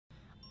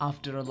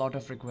After a lot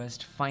of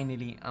requests,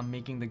 finally I'm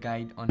making the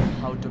guide on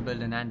how to build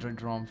an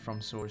Android ROM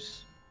from source.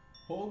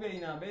 हो गई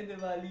ना बे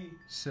Diwali.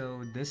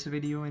 So this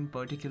video in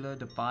particular,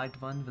 the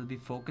part 1 will be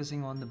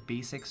focusing on the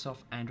basics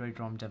of Android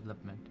ROM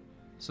development.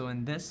 So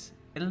in this,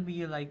 it'll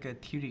be like a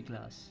theory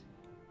class.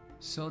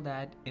 So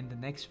that in the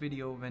next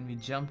video when we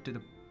jump to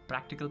the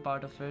practical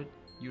part of it,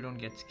 you don't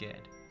get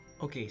scared.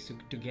 Okay, so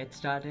to get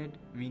started,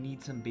 we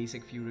need some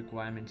basic few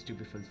requirements to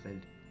be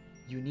fulfilled.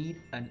 You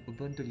need an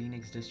Ubuntu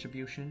Linux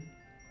distribution.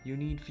 You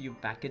need few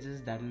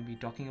packages that we'll be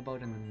talking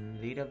about in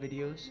later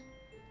videos.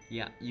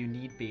 Yeah, you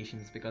need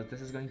patience because this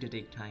is going to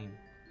take time.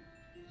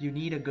 You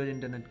need a good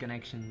internet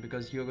connection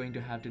because you're going to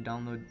have to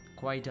download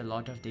quite a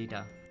lot of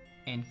data.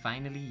 And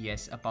finally,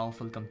 yes, a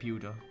powerful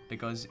computer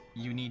because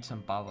you need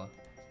some power.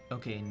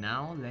 Okay,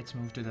 now let's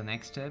move to the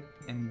next step.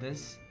 In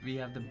this, we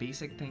have the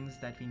basic things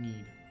that we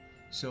need.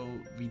 So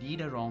we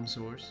need a ROM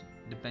source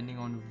depending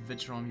on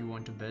which ROM you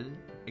want to build.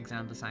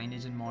 Example,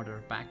 CyanogenMod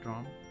or packed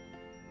ROM.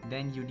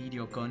 Then you need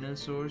your kernel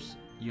source,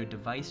 your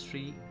device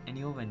tree, and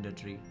your vendor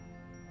tree.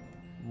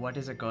 What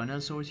is a kernel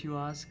source, you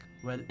ask?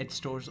 Well, it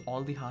stores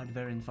all the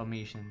hardware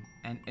information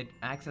and it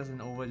acts as an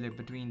overlay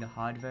between the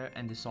hardware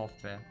and the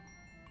software.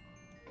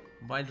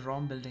 While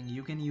ROM building,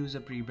 you can use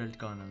a pre-built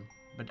kernel,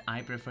 but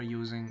I prefer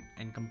using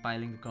and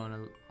compiling the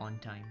kernel on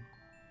time.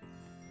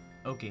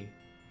 Okay,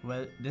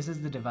 well, this is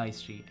the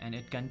device tree and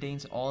it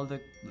contains all the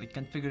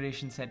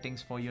configuration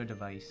settings for your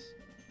device.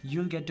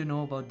 You'll get to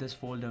know about this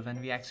folder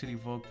when we actually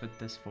work with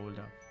this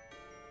folder.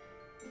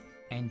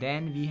 And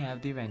then we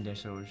have the vendor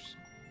source.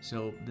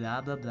 So blah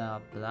blah blah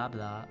blah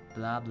blah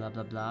blah blah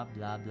blah blah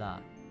blah blah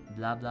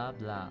blah blah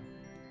blah.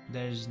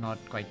 There's not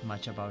quite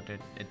much about it,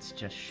 it's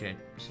just shit,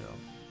 so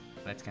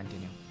let's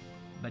continue.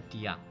 But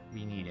yeah,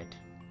 we need it.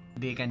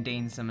 They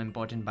contain some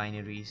important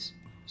binaries.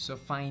 So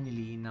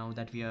finally, now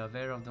that we are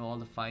aware of all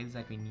the files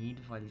that we need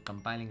while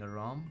compiling a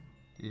ROM,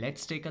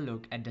 let's take a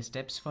look at the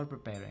steps for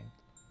preparing.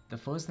 The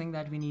first thing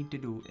that we need to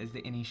do is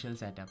the initial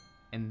setup.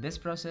 In this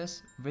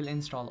process, we'll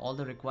install all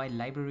the required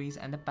libraries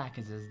and the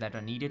packages that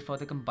are needed for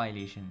the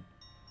compilation.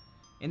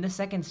 In the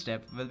second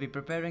step, we'll be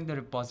preparing the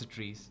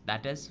repositories,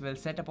 that is, we'll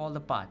set up all the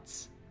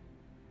paths.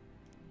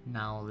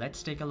 Now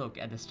let's take a look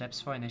at the steps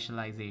for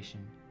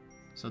initialization.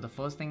 So the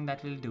first thing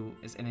that we'll do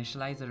is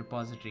initialize the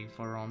repository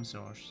for ROM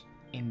source.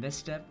 In this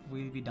step,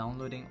 we'll be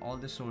downloading all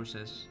the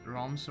sources,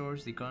 ROM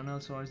source, the kernel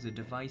source, the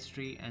device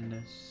tree, and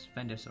the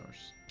vendor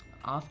source.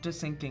 After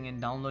syncing and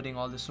downloading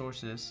all the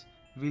sources,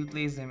 we'll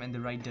place them in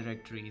the right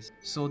directories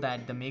so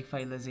that the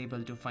makefile is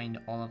able to find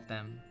all of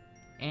them.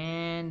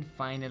 And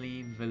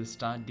finally, we'll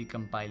start the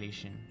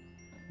compilation.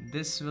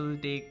 This will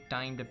take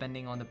time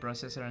depending on the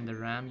processor and the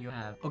RAM you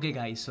have. Okay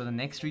guys, so the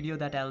next video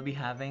that I'll be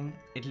having,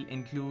 it'll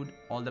include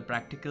all the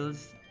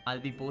practicals.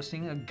 I'll be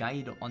posting a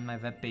guide on my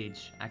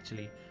webpage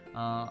actually.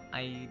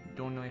 I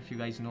don't know if you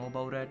guys know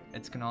about it.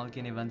 It's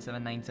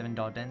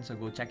KERNEL1797.in, so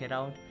go check it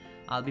out.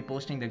 I'll be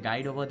posting the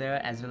guide over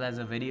there as well as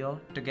a video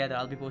together.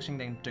 I'll be posting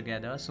them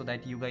together so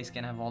that you guys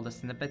can have all the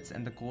snippets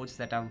and the codes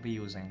that I'll be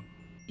using.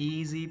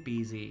 Easy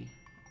peasy.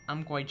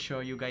 I'm quite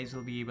sure you guys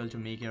will be able to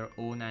make your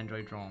own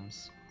Android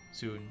ROMs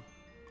soon.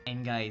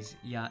 And guys,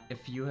 yeah,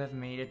 if you have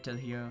made it till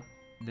here,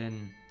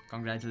 then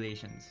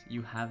congratulations.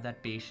 You have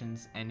that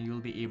patience and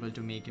you'll be able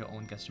to make your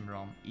own custom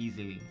ROM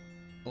easily.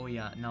 Oh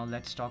yeah, now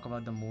let's talk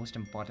about the most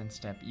important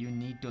step. You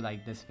need to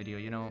like this video,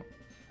 you know.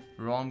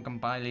 ROM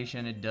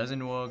compilation, it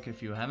doesn't work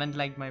if you haven't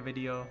liked my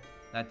video.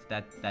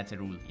 That's a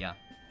rule, yeah.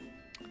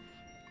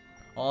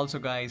 Also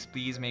guys,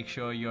 please make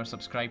sure you're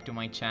subscribed to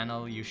my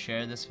channel, you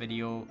share this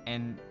video,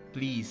 and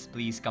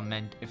please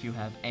comment if you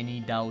have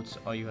any doubts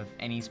or you have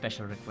any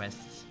special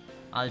requests.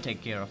 I'll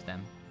take care of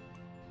them.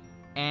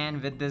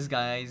 And with this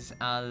guys,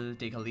 I'll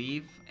take a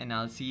leave and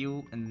I'll see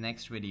you in the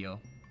next video.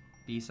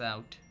 Peace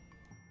out.